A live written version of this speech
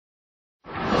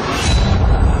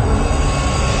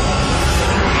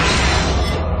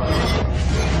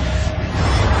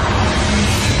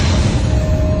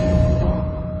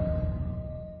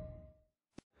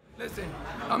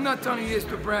not telling you this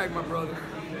to brag, my brother.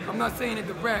 I'm not saying it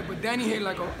to brag, but Danny hit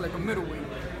like a middleweight.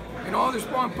 And all the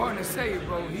sparring partners say it,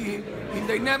 bro.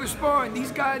 They never spar. And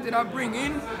these guys that I bring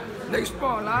in, they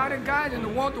spar. A lot of guys in the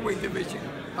welterweight division.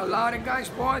 A lot of guys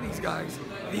spar these guys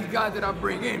that I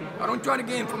bring in. I don't try to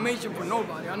get information from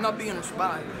nobody. I'm not being a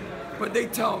spy. But they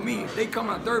tell me, they come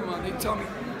out Thurman, they tell me,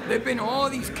 they've been in all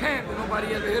these camps and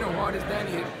nobody ever hit them hard as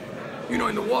Danny hit. You know,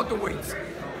 in the welterweights.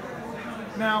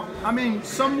 Now, I mean,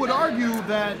 some would argue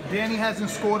that Danny hasn't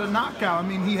scored a knockout. I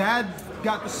mean, he had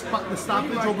got the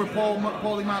stoppage over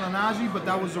Paulie Malignaggi, but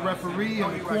that was the referee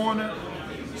in the corner.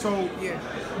 So,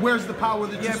 where's the power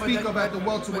that you speak of at the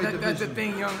welterweight division? That's the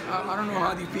thing, young. I don't know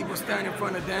how these people stand in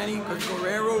front of Danny, because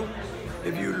Guerrero,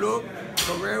 if you look,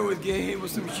 Guerrero was getting hit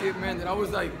with some shit, man, that I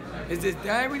was like, is this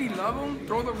dad really love him?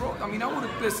 Throw the rope? I mean, I would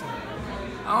have listened.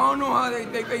 I don't know how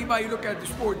everybody look at the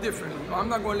sport differently. I'm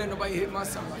not going to let nobody hit my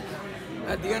son like that.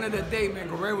 At the end of the day, man,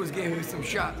 Guerrero was getting hit some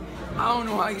shots. I don't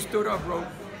know how he stood up, bro.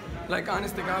 Like,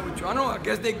 honest to God with you. I know, I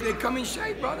guess they come in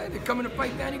shape, brother. They're coming to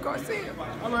fight Danny Garcia.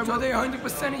 All right, so they're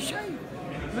 100% in shape.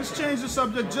 Let's change the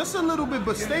subject just a little bit,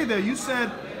 but stay there. You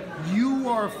said you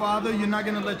are a father. You're not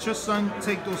going to let your son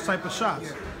take those type of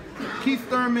shots. Keith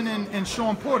Thurman and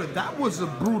Sean Porter, that was a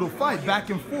brutal fight, back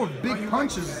and forth, big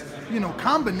punches, you know,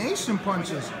 combination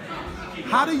punches.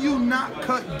 How do you not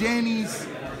cut Danny's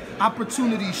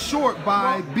opportunity short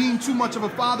by being too much of a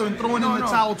father and throwing in the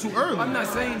towel too early? I'm not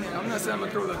saying that. I'm not saying I'm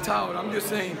going to throw the towel. I'm just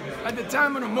saying, at the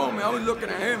time of the moment, I was looking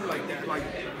at him like that, like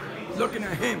looking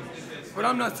at him. But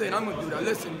I'm not saying I'm going to do that.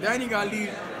 Listen, Danny got to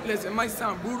leave. Listen, it might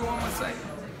sound brutal, I'm going to say,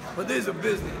 but there's a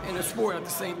business and a sport at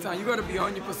the same time. You got to be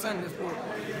 100% in the sport.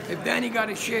 If Danny got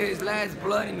to share his last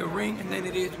blood in the ring, and then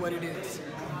it is what it is.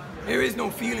 There is no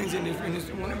feelings in this.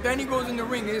 When Danny goes in the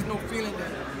ring, there's no feeling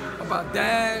about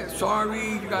that.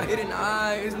 Sorry, you got hit in the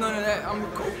eye. It's none of that. I'm the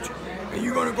coach, and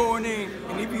you're gonna go in there,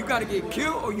 and if you got to get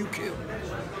killed or you kill.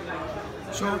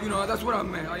 So you know that's what I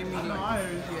meant. I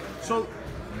mean, So,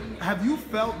 have you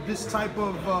felt this type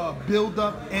of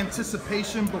build-up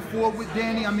anticipation before with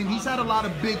Danny? I mean, he's had a lot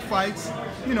of big fights.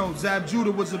 You know, Zab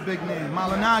Judah was a big name.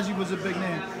 Malignaggi was a big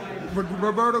name.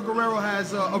 Roberto Guerrero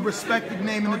has a respected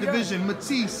name in the division.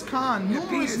 Matisse, Khan,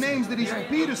 numerous names that he's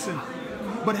Peterson.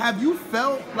 But have you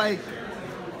felt like,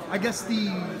 I guess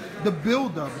the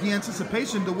build-up, the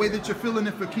anticipation, the way that you're feeling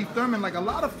it for Keith Thurman? Like, a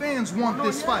lot of fans want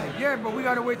this fight. Yeah, but we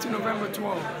gotta wait till November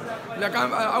 12th. Like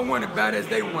I want it bad as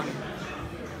they want it.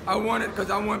 I want it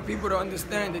because I want people to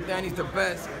understand that Danny's the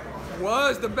best.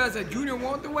 Was the best at junior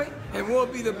welterweight and will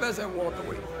be the best at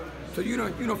welterweight. So you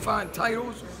don't find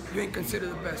titles, you ain't considered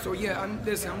the best. So yeah,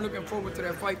 I'm looking forward to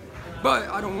that fight, but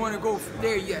I don't want to go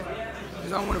there yet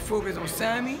because I want to focus on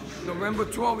Sammy. November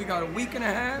 12th, we got a week and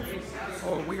a half,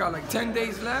 or we got like 10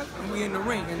 days left, and we in the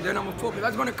ring, and then I'm gonna focus.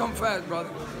 That's gonna come fast,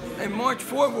 brother. And March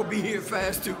 4th will be here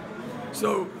fast too.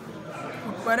 So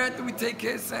right after we take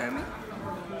care of Sammy,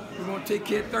 we're gonna take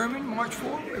care of Thurman, March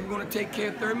 4th, and we're gonna take care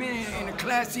of Thurman in a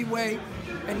classy way,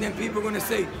 and then people are gonna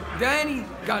say, Danny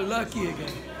got lucky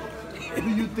again. Do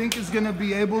you think it's going to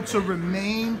be able to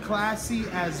remain classy,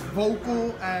 as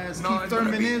vocal as Keith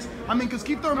Thurman is? I mean, because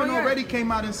Keith Thurman already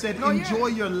came out and said, enjoy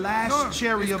your last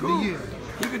cherry of the year.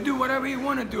 He could do whatever he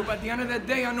want to do, but at the end of the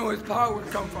day, I know his power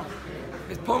would come from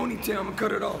his ponytail. I'm going to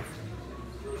cut it off.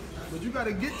 But you got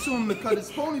to get to him to cut his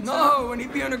ponytail. No, when he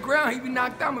be on the ground, he be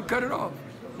knocked out, I'm going to cut it off.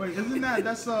 Wait, isn't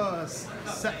that's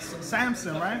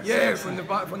Samson, right? Yeah, Samson.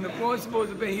 from the boy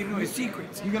supposed to be, he knew his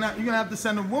secrets. You're gonna have to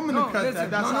send a woman to cut that.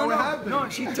 That's how it happened. No,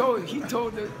 he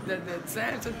told that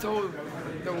Samson told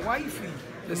the wifey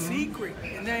the secret,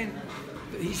 and then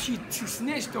she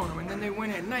snitched on him, and then they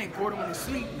went at night, caught him in his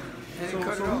sleep. So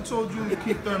who told you to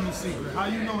keep Thurman's secret? How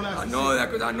you know that? I know that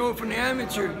because I know it from the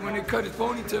amateur when they cut his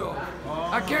ponytail.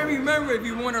 I can't remember if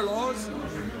he won or lost.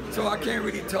 So I can't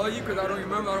really tell you because I don't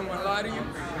remember. I don't want to lie to you.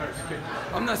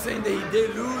 I'm not saying that he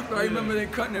did lose, but I remember them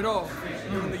cutting it off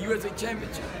during the USA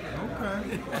Championship.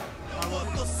 Okay. I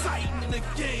want the sight in the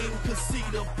game, cause see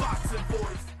the boxing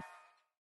voice.